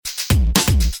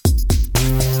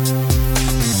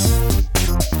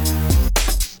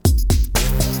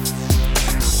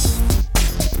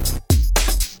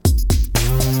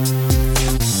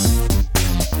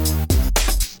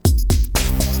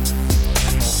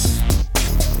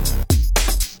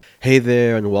Hey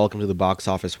there, and welcome to the Box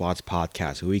Office Watch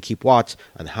podcast, where we keep watch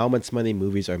on how much money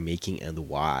movies are making and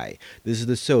why. This is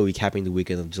the show recapping the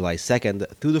weekend of July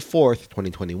 2nd through the 4th,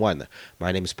 2021.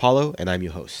 My name is Paulo, and I'm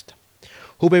your host.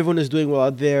 Hope everyone is doing well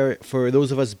out there. For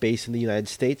those of us based in the United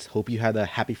States, hope you had a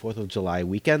happy 4th of July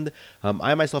weekend.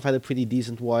 I myself had a pretty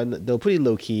decent one, though pretty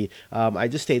low key. I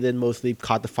just stayed in mostly,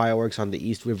 caught the fireworks on the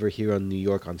East River here in New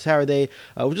York on Saturday.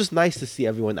 It was just nice to see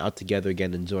everyone out together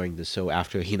again enjoying the show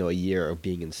after, a year of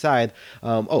being inside.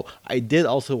 I did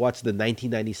also watch the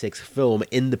 1996 film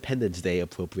Independence Day,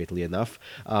 appropriately enough.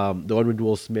 The one with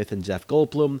Will Smith and Jeff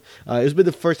Goldblum. It's been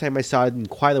the first time I saw it in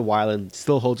quite a while and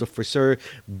still holds up for sure.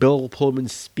 Bill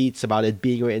Pullman's speech about it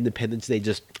being our Independence Day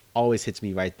just always hits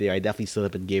me right there. I definitely stood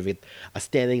up and gave it a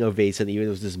standing ovation, even if it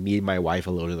was just me and my wife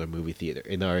alone in our movie theater,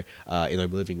 in our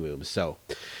living room. So,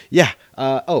 yeah.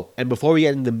 And before we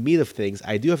get into the meat of things,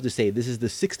 I do have to say this is the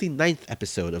 69th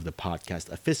episode of the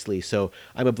podcast officially, so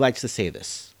I'm obliged to say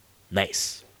this.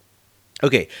 Nice.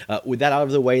 Okay, with that out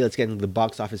of the way, let's get into the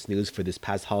box office news for this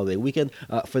past holiday weekend.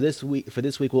 For this week,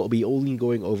 we'll be only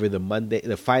going over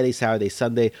the Friday, Saturday,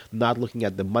 Sunday. Not looking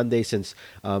at the Monday, since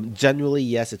generally,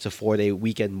 yes, it's a 4-day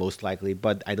weekend most likely.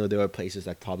 But I know there are places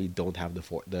that probably don't have the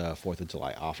 4th of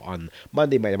July off on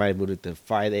Monday. Might have moved it to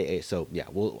Friday. So yeah,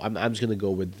 I'm just gonna go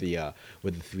with the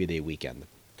 3-day weekend.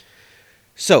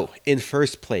 So, in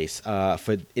first place,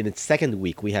 in its second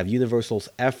week, we have Universal's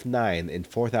F9 in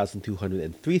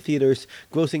 4,203 theaters,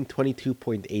 grossing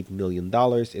 $22.8 million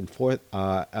for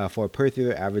a per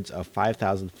theater average of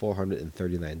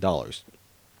 $5,439. Now,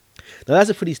 that's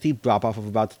a pretty steep drop off of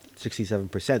about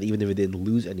 67%, even if it didn't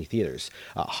lose any theaters.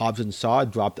 Hobbs and Shaw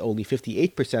dropped only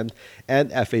 58%,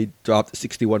 and F8 dropped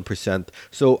 61%.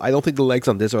 So, I don't think the legs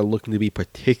on this are looking to be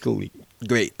particularly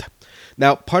great.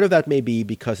 Now, part of that may be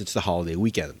because it's the holiday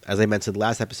weekend. As I mentioned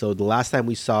last episode, the last time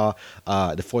we saw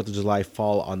the 4th of July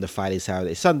fall on the Friday,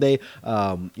 Saturday, Sunday,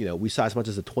 we saw as much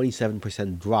as a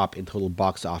 27% drop in total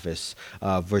box office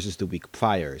versus the week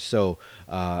prior. So,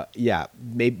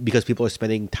 maybe because people are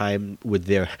spending time with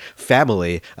their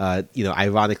family,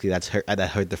 ironically, that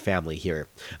hurt the family here.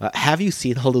 Have you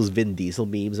seen all those Vin Diesel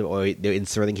memes, or they're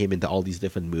inserting him into all these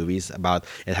different movies and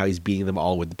how he's beating them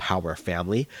all with the power of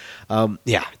family?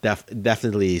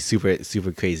 Definitely super,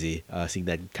 super crazy seeing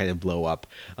that kind of blow up.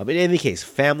 In any case,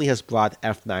 Family has brought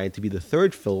F9 to be the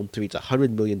third film to reach $100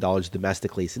 million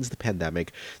domestically since the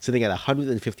pandemic, sitting at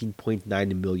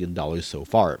 $115.9 million so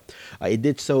far. It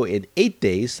did so in 8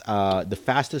 days, the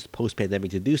fastest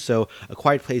post-pandemic to do so. A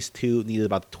Quiet Place 2 needed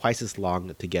about twice as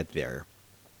long to get there.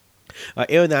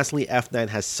 Internationally, F9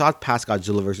 has sought past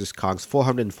Godzilla vs. Kong's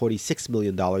 $446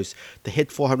 million to hit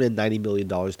 $490 million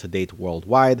to date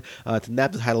worldwide, to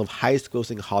nab the title of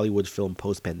highest-grossing Hollywood film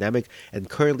post-pandemic, and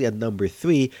currently at number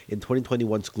 3 in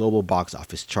 2021's global box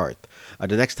office chart.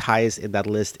 The next highest in that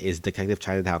list is Detective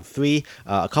Chinatown 3,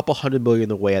 a couple hundred million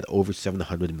away at over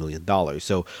 $700 million.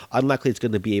 So unlikely it's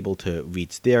going to be able to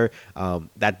reach there.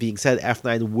 That being said,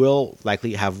 F9 will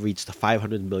likely have reached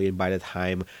 $500 million by the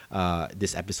time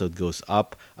this episode goes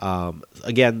up.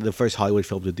 Again, the first Hollywood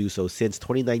film to do so since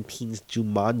 2019's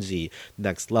Jumanji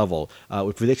Next Level,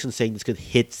 with predictions saying this could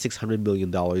hit $600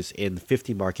 million in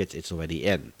 50 markets it's already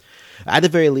in. At the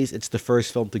very least, it's the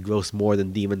first film to gross more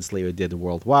than Demon Slayer did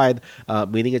worldwide,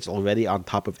 meaning it's already on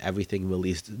top of everything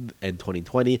released in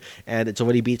 2020, and it's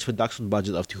already beat its production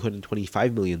budget of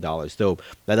 $225 million, though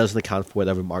that doesn't account for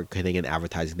whatever marketing and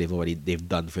advertising they've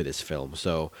done for this film.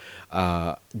 So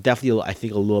definitely, I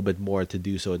think a little bit more to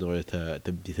do so in order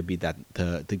to beat that,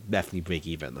 to definitely break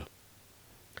even.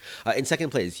 In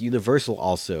second place, Universal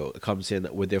also comes in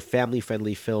with their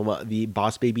family-friendly film, The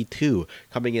Boss Baby 2,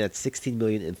 coming in at $16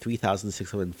 million in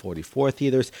 3,644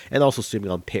 theaters, and also streaming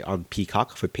on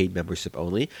Peacock for paid membership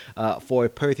only, for a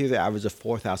per-theater average of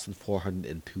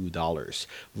 $4,402.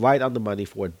 Right on the money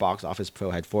for what Box Office Pro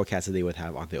had forecasted they would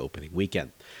have on the opening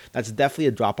weekend. That's definitely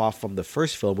a drop-off from the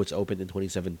first film, which opened in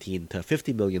 2017 to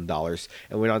 $50 million,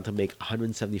 and went on to make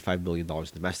 $175 million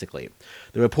domestically.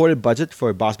 The reported budget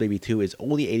for Boss Baby 2 is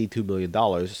only $82 million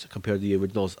compared to the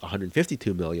original's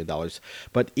 $152 million.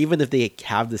 But even if they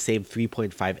have the same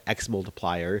 3.5x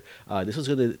multiplier, this was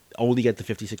going to only get to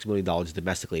 $56 million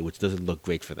domestically, which doesn't look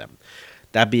great for them.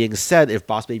 That being said, if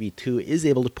Boss Baby 2 is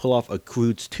able to pull off a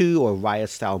Croods 2 or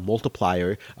Riot-style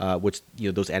multiplier, which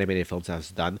those animated films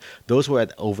have done, those were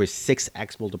at over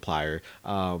 6x multiplier.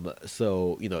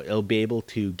 So it'll be able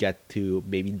to get to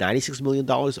maybe $96 million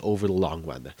over the long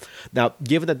run. Now,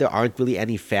 given that there aren't really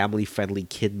any family-friendly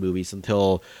kid movies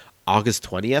until August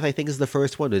 20th, I think, is the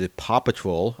first one. There's Paw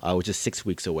Patrol, which is 6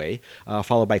 weeks away,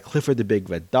 followed by Clifford the Big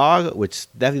Red Dog, which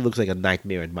definitely looks like a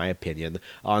nightmare in my opinion,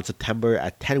 on September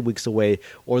at 10 weeks away,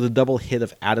 or the double hit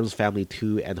of Addams Family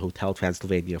 2 and Hotel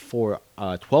Transylvania 4,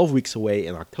 12 weeks away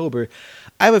in October.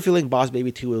 I have a feeling Boss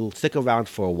Baby 2 will stick around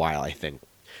for a while, I think.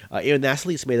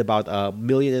 Internationally, it's made about $1.5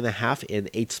 million in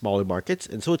 8 smaller markets,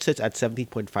 and so it sits at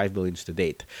 17.5 million to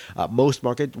date. Most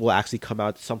market will actually come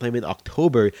out sometime in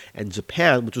October, and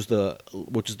Japan, which was the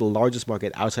largest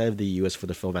market outside of the U.S. for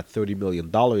the film at $30 million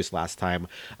last time,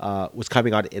 was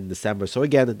coming out in December. So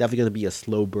again, definitely going to be a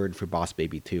slow burn for Boss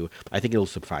Baby 2. I think it'll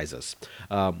surprise us.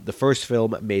 The first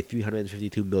film made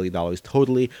 $352 million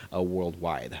totally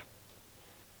worldwide.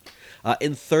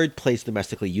 In third place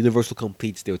domestically, Universal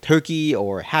completes their turkey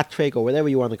or hat trick or whatever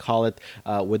you want to call it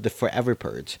with The Forever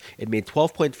Purge. It made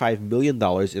 $12.5 million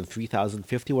in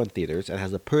 3,051 theaters and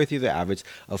has a per theater average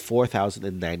of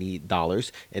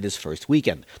 $4,090 in its first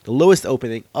weekend. The lowest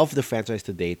opening of the franchise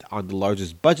to date on the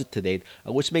largest budget to date,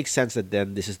 which makes sense that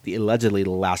then this is allegedly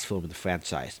the last film in the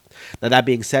franchise. Now that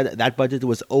being said, that budget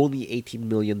was only $18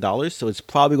 million, so it's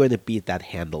probably going to beat that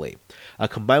handily.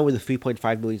 Combined with the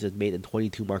 $3.5 million it made in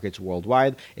 22 markets worldwide,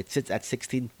 it sits at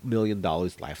 $16 million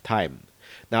lifetime.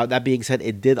 Now, that being said,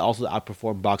 it did also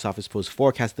outperform Box Office Pro's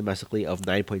forecast domestically of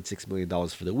 $9.6 million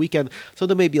for the weekend, so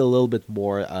there may be a little bit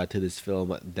more to this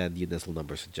film than the initial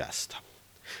numbers suggest.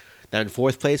 Now, in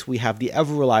fourth place, we have the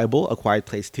ever-reliable A Quiet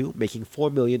Place 2, making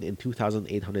 $4 million in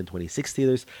 2,826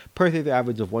 theaters, per theater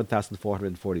average of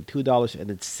 $1,442 in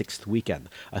its sixth weekend,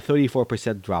 a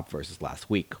 34% drop versus last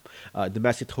week.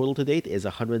 Domestic total to date is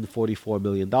 $144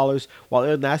 million, while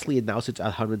internationally it now sits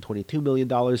at $122 million,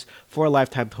 for a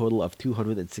lifetime total of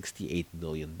 $268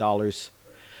 million.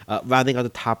 Rounding out the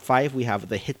top 5, we have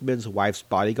The Hitman's Wife's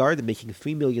Bodyguard, making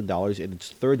 $3 million in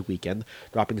its third weekend,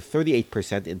 dropping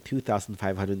 38% in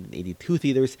 2,582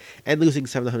 theaters, and losing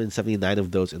 779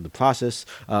 of those in the process,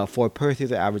 for a per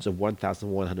theater average of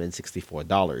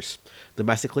 $1,164.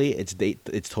 Domestically,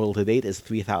 its total to date is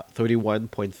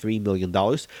 $31.3 million,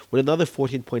 with another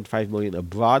 $14.5 million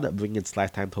abroad, bringing its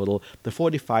lifetime total to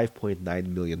 $45.9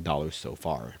 million so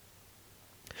far.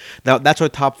 Now, that's our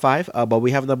top 5, but we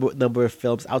have a number of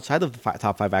films outside of the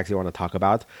top 5 actually I want to talk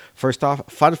about. First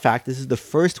off, fun fact, this is the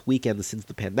first weekend since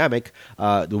the pandemic,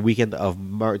 the weekend of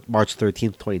March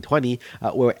 13th, 2020,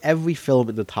 where every film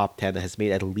in the top 10 has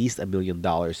made at least $1 million,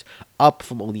 up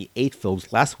from only 8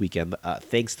 films last weekend,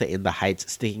 thanks to In the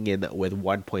Heights sticking in with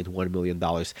 $1.1 million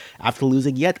after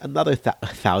losing yet another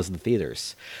 1,000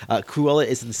 theaters. Cruella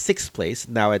is in 6th place,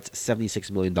 now at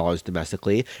 $76 million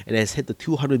domestically, and has hit the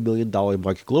 $200 million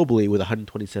mark globally with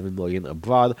 $127 million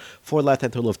abroad, for a lifetime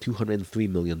total of $203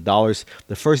 million,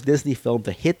 the first Disney film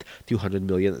to hit $200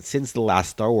 million since the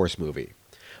last Star Wars movie.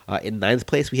 In 9th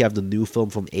place, we have the new film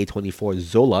from A24,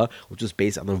 Zola, which was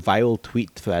based on a viral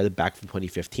tweet thread back from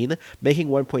 2015, making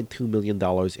 $1.2 million in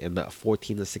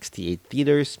 1,468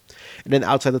 theaters. And then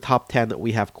outside the top 10,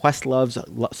 we have Questlove's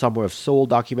Summer of Soul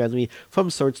documentary from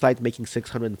Searchlight, making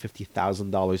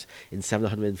 $650,000 in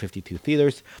 752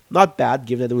 theaters. Not bad,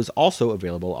 given that it was also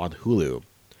available on Hulu.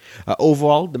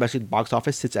 Overall, domestic box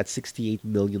office sits at $68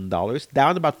 million,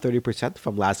 down about 30%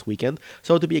 from last weekend,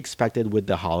 so to be expected with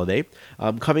the holiday.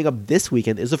 Coming up this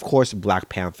weekend is, of course,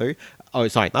 Black Widow,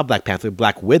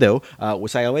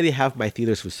 which I already have my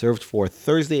theaters reserved for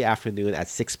Thursday afternoon at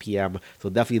 6 p.m., so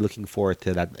definitely looking forward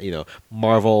to that,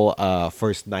 Marvel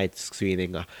first night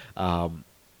screening.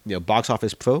 Box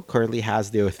Office Pro currently has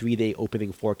their 3-day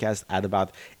opening forecast at about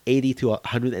 $80 to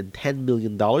 $110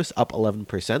 million, up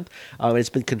 11%. It's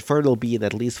been confirmed it'll be in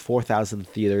at least 4,000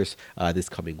 theaters this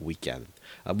coming weekend.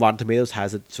 Rotten Tomatoes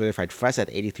has it certified fresh at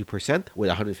 82% with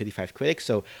 155 critics.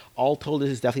 So all told,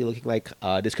 this is definitely looking like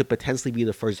this could potentially be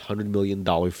the first $100 million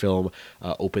film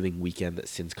opening weekend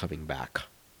since coming back.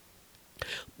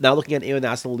 Now looking at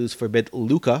international news for a bit,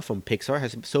 Luca from Pixar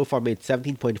has so far made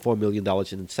 $17.4 million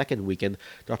in its second weekend,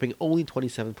 dropping only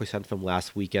 27% from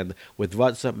last weekend, with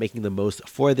Rutsa making the most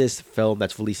for this film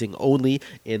that's releasing only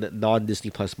in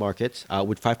non-Disney Plus markets,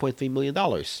 with $5.3 million.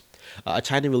 A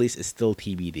China release is still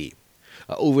TBD.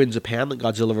 Over in Japan,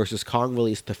 Godzilla vs. Kong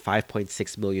released to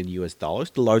 $5.6 million,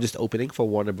 the largest opening for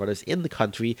Warner Brothers in the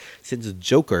country since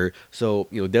Joker. So,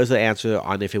 there's an answer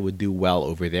on if it would do well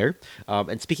over there.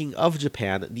 And speaking of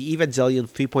Japan, the Evangelion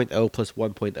 3.0 plus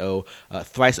 1.0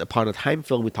 Thrice Upon a Time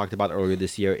film we talked about earlier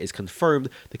this year is confirmed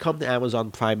to come to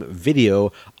Amazon Prime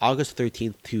Video August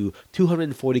 13th to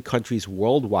 240 countries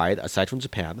worldwide, aside from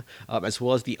Japan, as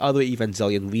well as the other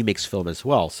Evangelion remix film as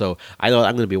well. So I know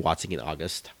I'm going to be watching in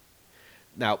August.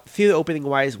 Now, theater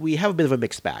opening-wise, we have a bit of a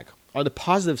mixed bag. On the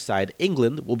positive side,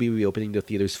 England will be reopening their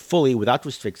theaters fully without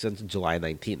restrictions July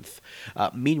 19th.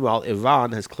 Meanwhile,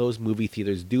 Iran has closed movie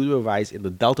theaters due to a rise in the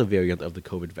Delta variant of the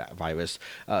COVID virus.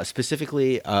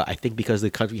 Specifically, I think because the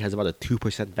country has about a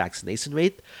 2% vaccination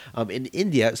rate. In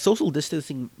India, social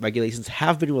distancing regulations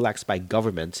have been relaxed by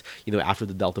governments, after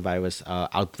the Delta virus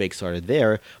outbreak started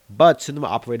there, but cinema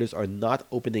operators are not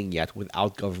opening yet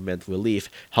without government relief,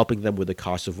 helping them with the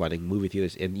cost of running movie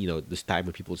theaters in, this time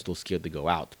when people are still scared to go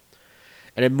out.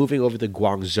 And then moving over to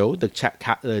Guangzhou,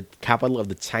 the capital of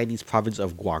the Chinese province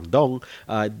of Guangdong,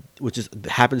 which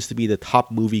happens to be the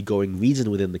top movie-going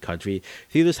region within the country,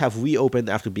 theaters have reopened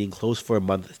after being closed for a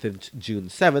month since June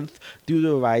 7th due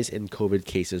to a rise in COVID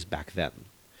cases back then.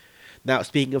 Now,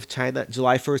 speaking of China,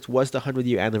 July 1st was the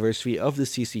 100-year anniversary of the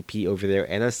CCP over there,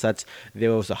 and as such,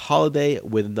 there was a holiday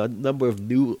with a number of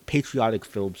new patriotic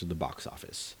films in the box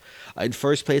office. In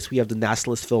first place, we have the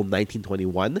nationalist film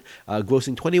 1921,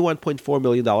 grossing $21.4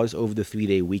 million over the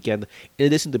 3-day weekend. In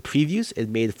addition to previews, it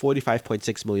made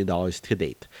 $45.6 million to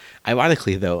date.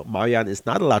 Ironically, though, Marian is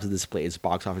not allowed to display its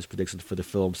box office predictions for the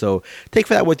film, so take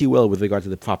for that what you will with regard to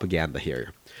the propaganda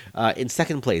here. In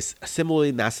second place, a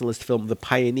similarly nationalist film The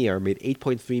Pioneer made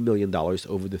 $8.3 million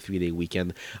over the 3-day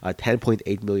weekend,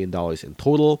 $10.8 million in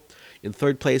total. In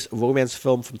third place, romance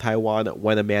film from Taiwan,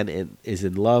 When a Man is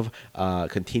in Love,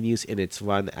 continues in its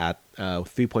run at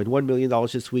 $3.1 million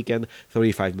this weekend,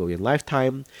 $35 million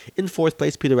lifetime. In fourth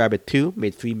place, Peter Rabbit 2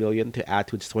 made $3 million to add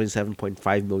to its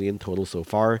 $27.5 million total so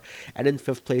far. And in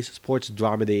fifth place, sports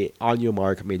dramedy On Your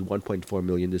Mark made $1.4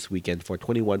 million this weekend for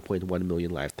 $21.1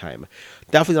 million lifetime.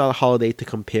 Definitely not a holiday to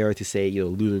compare to, say,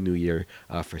 Lunar New Year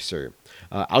for sure.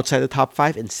 Outside the top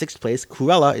 5, in sixth place,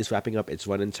 Cruella is wrapping up its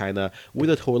run in China with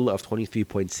a total of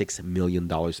 $23.6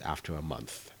 million after a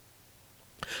month.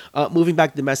 Moving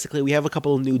back domestically, we have a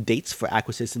couple of new dates for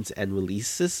acquisitions and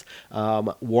releases.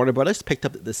 Warner Brothers picked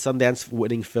up the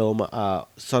Sundance-winning film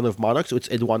Son of Monarchs, which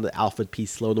it won the Alfred P.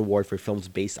 Sloan Award for films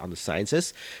based on the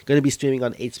sciences. Going to be streaming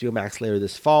on HBO Max later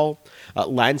this fall.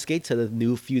 Lionsgate set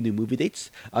a few new movie dates.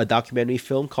 A documentary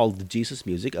film called The Jesus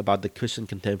Music about the Christian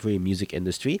contemporary music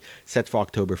industry, set for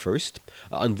October 1st.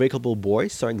 Unbreakable Boy,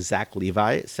 starring Zach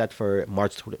Levi, set for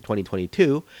March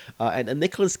 2022. And a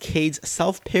Nicolas Cage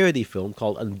self-parody film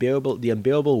called The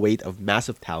Unbearable Weight of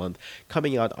Massive Talent,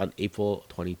 coming out on April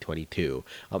 2022.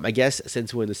 I guess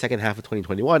since we're in the second half of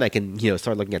 2021, I can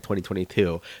start looking at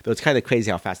 2022. Though it's kind of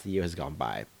crazy how fast the year has gone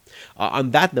by.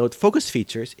 On that note, Focus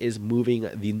Features is moving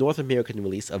the North American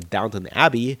release of Downton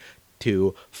Abbey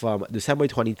from December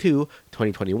 22,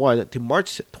 2021 to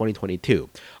March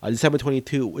 2022. December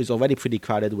 22 is already pretty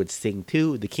crowded with Sing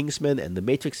 2, The Kingsman, and The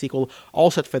Matrix sequel, all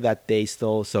set for that day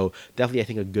still, so definitely I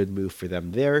think a good move for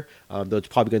them there, though it's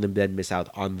probably going to then miss out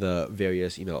on the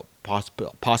various,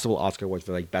 possible Oscar awards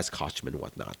for like Best Costume and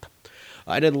whatnot.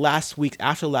 And then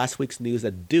after last week's news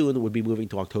that Dune would be moving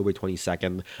to October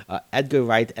 22nd, Edgar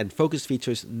Wright and Focus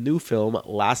Features' new film,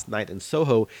 Last Night in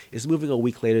Soho, is moving a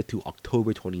week later to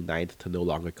October 29th to no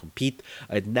longer compete.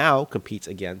 It now competes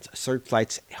against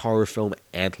Searchlight's horror film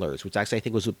Antlers, which actually I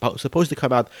think was supposed to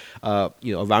come out,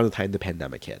 around the time the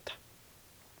pandemic hit.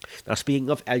 Now, speaking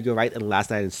of Edgar Wright and Last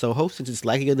Night in Soho, since it's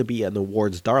likely going to be an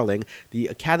awards darling, the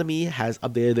Academy has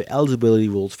updated the eligibility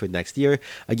rules for next year.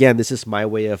 Again, this is my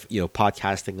way of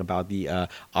podcasting about the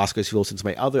Oscars rules, since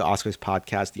my other Oscars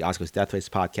podcast, the Oscars Death Race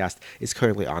podcast, is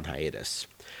currently on hiatus.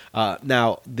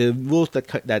 Now, the rules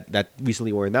that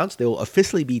recently were announced, there will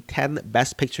officially be 10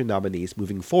 Best Picture nominees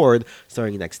moving forward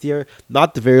starting next year,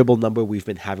 not the variable number we've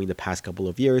been having the past couple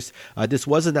of years. This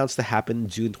was announced to happen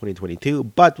June 2022,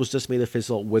 but was just made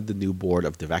official with the new board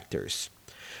of directors.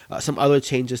 Some other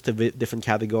changes to different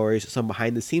categories, some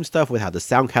behind-the-scenes stuff with how the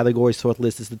sound category sort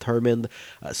list is determined.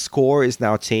 Score is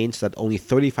now changed that only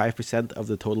 35% of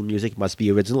the total music must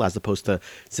be original, as opposed to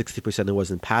 60% it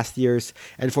was in past years.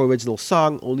 And for original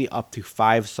song, only up to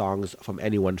 5 songs from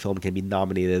any one film can be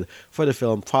nominated for the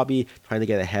film, probably trying to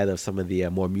get ahead of some of the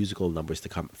more musical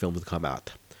films to come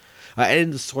out. And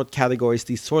in the sort categories,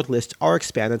 these sort lists are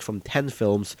expanded from 10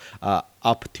 films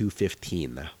up to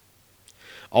 15.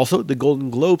 Also, the Golden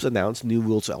Globes announced new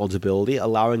rules for eligibility,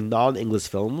 allowing non-English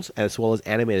films as well as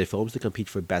animated films to compete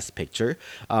for Best Picture.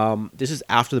 This is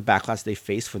after the backlash they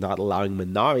faced for not allowing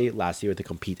Minari last year to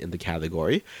compete in the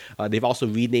category. They've also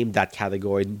renamed that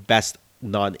category Best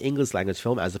Non-English language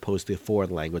film as opposed to foreign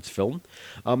language film.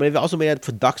 And they've also made that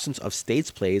productions of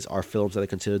stage plays are films that are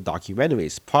considered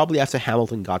documentaries, probably after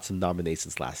Hamilton got some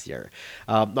nominations last year.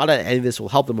 Not that any of this will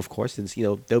help them, of course, since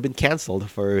they've been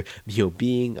canceled for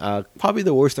being probably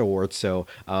the worst awards. So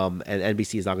and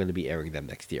NBC is not going to be airing them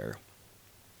next year.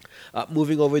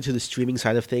 Moving over to the streaming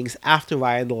side of things, after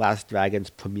Raya and the Last Dragon's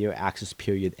premiere access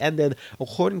period ended,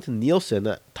 according to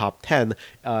Nielsen Top 10,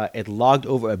 it logged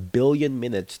over 1 billion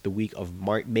minutes the week of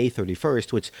May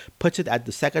 31st, which puts it at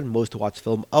the second most watched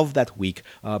film of that week,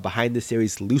 behind the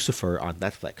series Lucifer on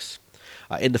Netflix.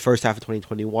 In the first half of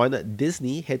 2021,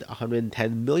 Disney hit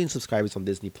 110 million subscribers on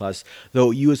Disney Plus,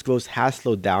 though US growth has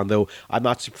slowed down, though I'm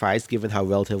not surprised given how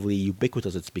relatively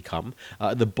ubiquitous it's become.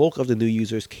 The bulk of the new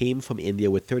users came from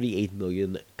India with 38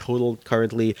 million total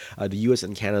currently. The US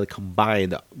and Canada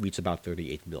combined reach about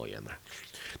 38 million.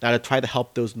 Now, to try to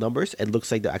help those numbers, it looks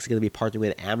like they're actually going to be partnering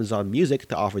with Amazon Music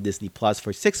to offer Disney Plus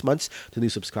for 6 months to new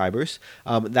subscribers.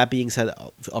 That being said,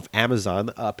 of Amazon,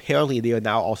 apparently they are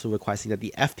now also requesting that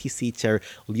the FTC chair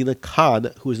Lina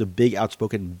Khan, who is a big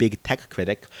outspoken big tech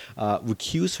critic,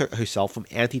 recuse herself from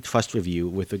antitrust review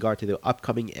with regard to the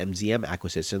upcoming MGM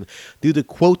acquisition due to,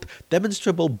 quote,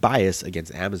 demonstrable bias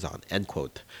against Amazon, end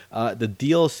quote. The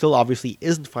deal still obviously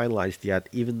isn't finalized yet,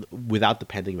 even without the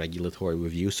pending regulatory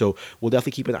review, so we'll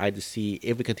definitely keep an eye to see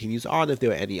if it continues on, if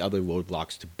there are any other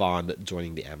roadblocks to Bond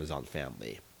joining the Amazon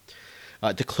family.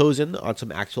 To close in on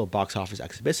some actual box office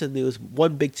exhibition news,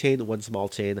 one big chain, one small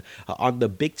chain. On the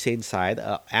big chain side,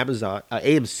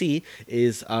 AMC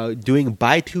is doing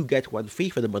buy two, get one free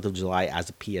for the month of July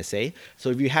as a PSA. So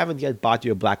if you haven't yet bought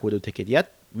your Black Widow ticket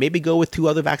yet, maybe go with 2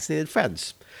 other vaccinated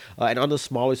friends. And on the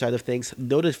smaller side of things,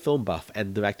 noted film buff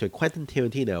and director Quentin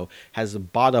Tarantino has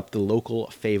bought up the local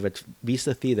favorite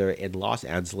Vista Theater in Los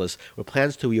Angeles, with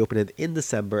plans to reopen it in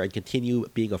December and continue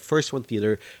being a first-run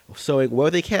theater, showing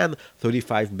where they can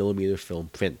 35mm film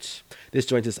prints. This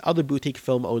joins his other boutique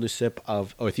film theater ownership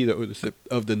of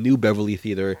the New Beverly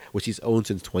Theater, which he's owned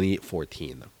since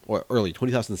 2014, or early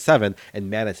 2007, and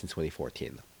managed since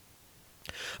 2014.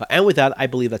 And with that, I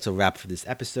believe that's a wrap for this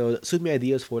episode. Send me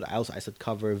ideas for what else I should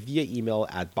cover via email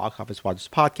at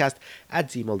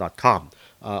boxofficewatcherspodcast@gmail.com.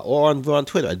 Or on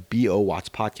Twitter at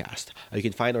BOWatchPodcast. You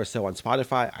can find our show on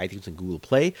Spotify, iTunes, and Google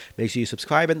Play. Make sure you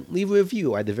subscribe and leave a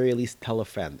review, or at the very least tell a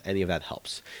friend. Any of that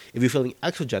helps. If you're feeling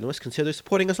extra generous, consider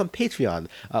supporting us on Patreon,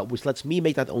 which lets me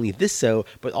make not only this show,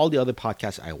 but all the other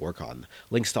podcasts I work on.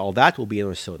 Links to all that will be in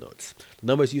our show notes. The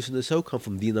numbers used in the show come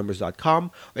from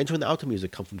thenumbers.com, or intro and outro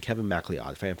music come from Kevin MacLeod.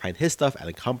 You can find his stuff at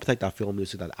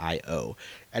incompetech.filmmusic.io.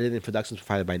 Edit and productions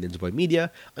provided by Ninja Boy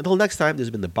Media. Until next time, this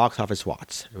has been the Box Office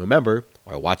Watch. And remember,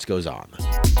 our watch goes on.